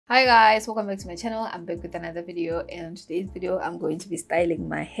Hi guys, welcome back to my channel. I'm back with another video, and in today's video I'm going to be styling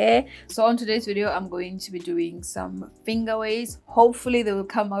my hair. So on today's video I'm going to be doing some finger waves. Hopefully they will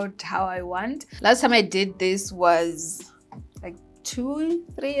come out how I want. Last time I did this was like 2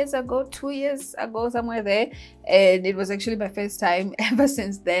 years ago, somewhere there, and it was actually my first time. Ever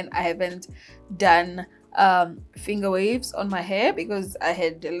since then I haven't done finger waves on my hair because I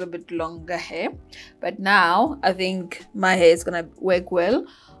had a little bit longer hair, but now I think my hair is gonna work well.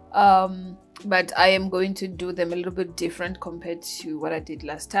 But I am going to do them a little bit different compared to what I did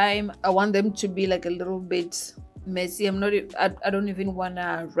last time. I want them to be like a little bit messy. I don't even want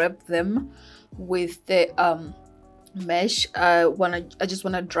to wrap them with the mesh. I just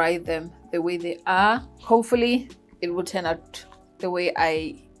want to dry them the way they are. Hopefully it will turn out the way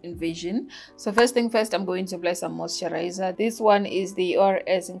I envision. So first thing first, I'm going to apply some moisturizer. This one is the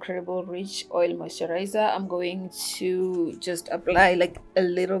ORS Incredible Rich Oil Moisturizer. I'm going to just apply like a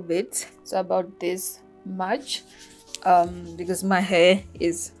little bit, so about this much, because my hair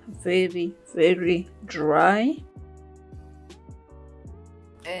is very dry,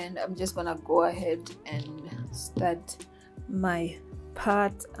 and I'm just gonna go ahead and start my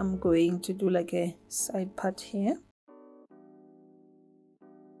part. I'm going to do like a side part here.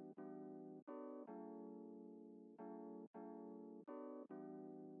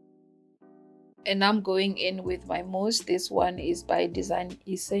 And I'm going in with my mousse. This one is by Design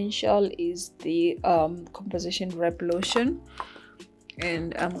Essential, is the composition wrap lotion,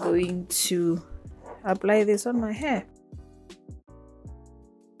 and I'm going to apply this on my hair.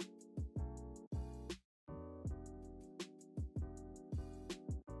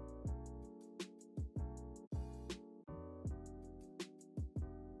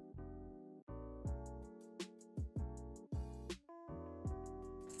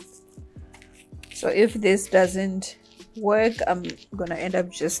 So if this doesn't work, I'm gonna end up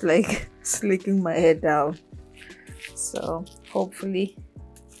just like slicking my hair down. So hopefully,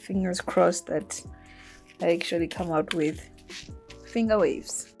 fingers crossed, that I actually come out with finger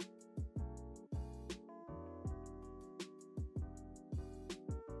waves.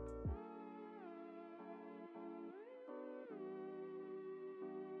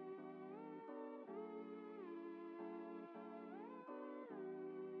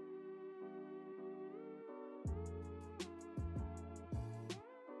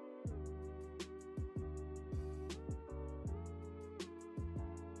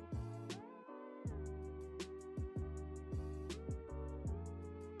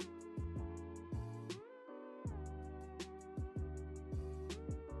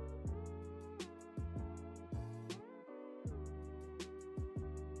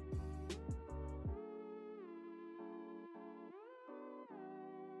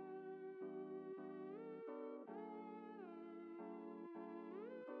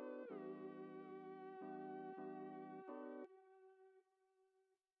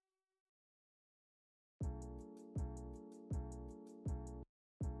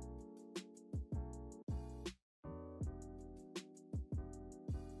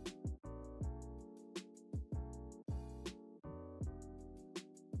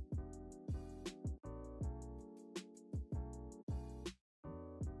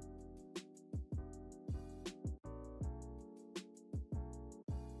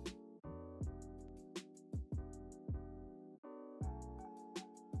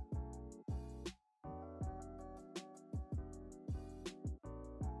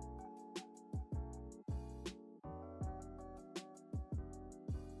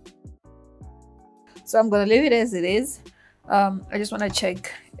 So I'm gonna leave it as it is. I just want to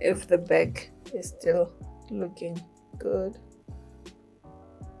check if the back is still looking good.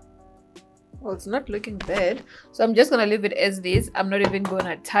 Well, it's not looking bad, so I'm just gonna leave it as it is. I'm not even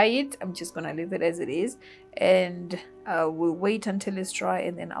gonna tie it. I'm just gonna leave it as it is, and we'll wait until it's dry,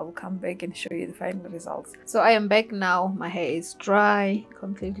 and then I'll come back and show you the final results. So I am back now. My hair is dry,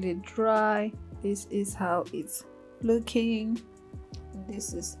 completely dry. This is how it's looking.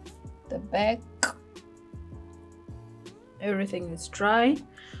 This is the back. Everything is dry.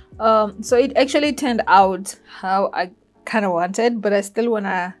 So it actually turned out how I kind of wanted, but I still want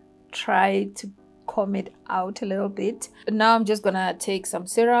to try to comb it out a little bit. Now I'm just gonna take some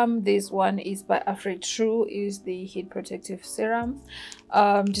serum. This one is by AfriTrue, is the heat protective serum.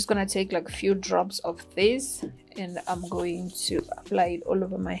 I'm just gonna take like a few drops of this, and I'm going to apply it all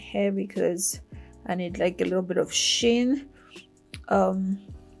over my hair because I need like a little bit of sheen,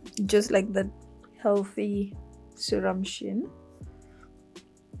 just like that healthy serum sheen.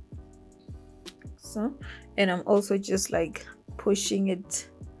 So, and I'm also just like pushing it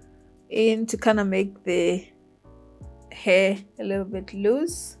in to kind of make the hair a little bit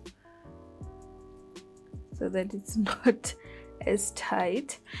loose so that it's not as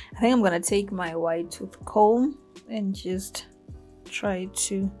tight. I think I'm gonna take my wide tooth comb and just try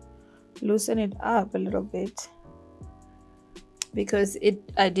to loosen it up a little bit, because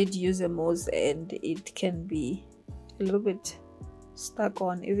I did use a mousse and it can be a little bit stuck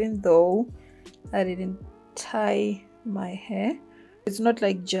on, even though I didn't tie my hair. It's not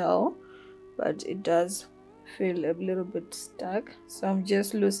like gel, but it does feel a little bit stuck, so I'm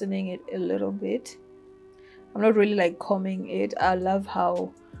just loosening it a little bit. I'm not really like combing it. I love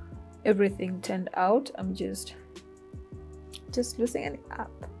how everything turned out. I'm just loosening it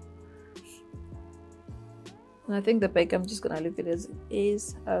up. And I think the back, I'm just gonna leave it as it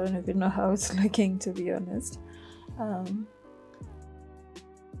is. I don't even know how it's looking, to be honest.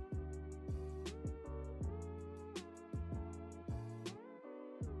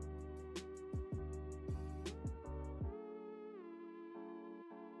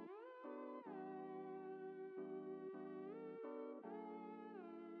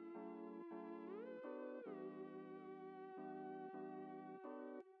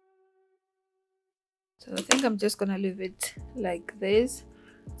 So I think I'm just gonna leave it like this.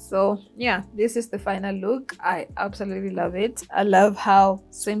 So yeah, this is the final look. I absolutely love it. I love how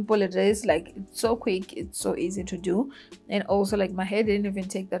simple it is. Like, it's so quick, it's so easy to do, and also like my hair didn't even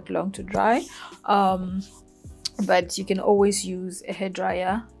take that long to dry. But you can always use a hair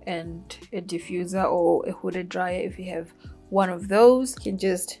dryer and a diffuser or a hooded dryer if you have one of those. You can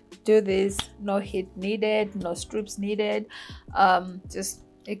just do this, no heat needed, no strips needed, just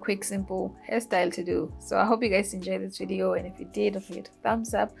a quick simple hairstyle to do. So I hope you guys enjoyed this video, and if you did, don't forget to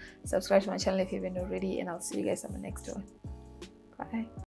thumbs up, subscribe to my channel if you haven't already, and I'll see you guys on the next one. Bye.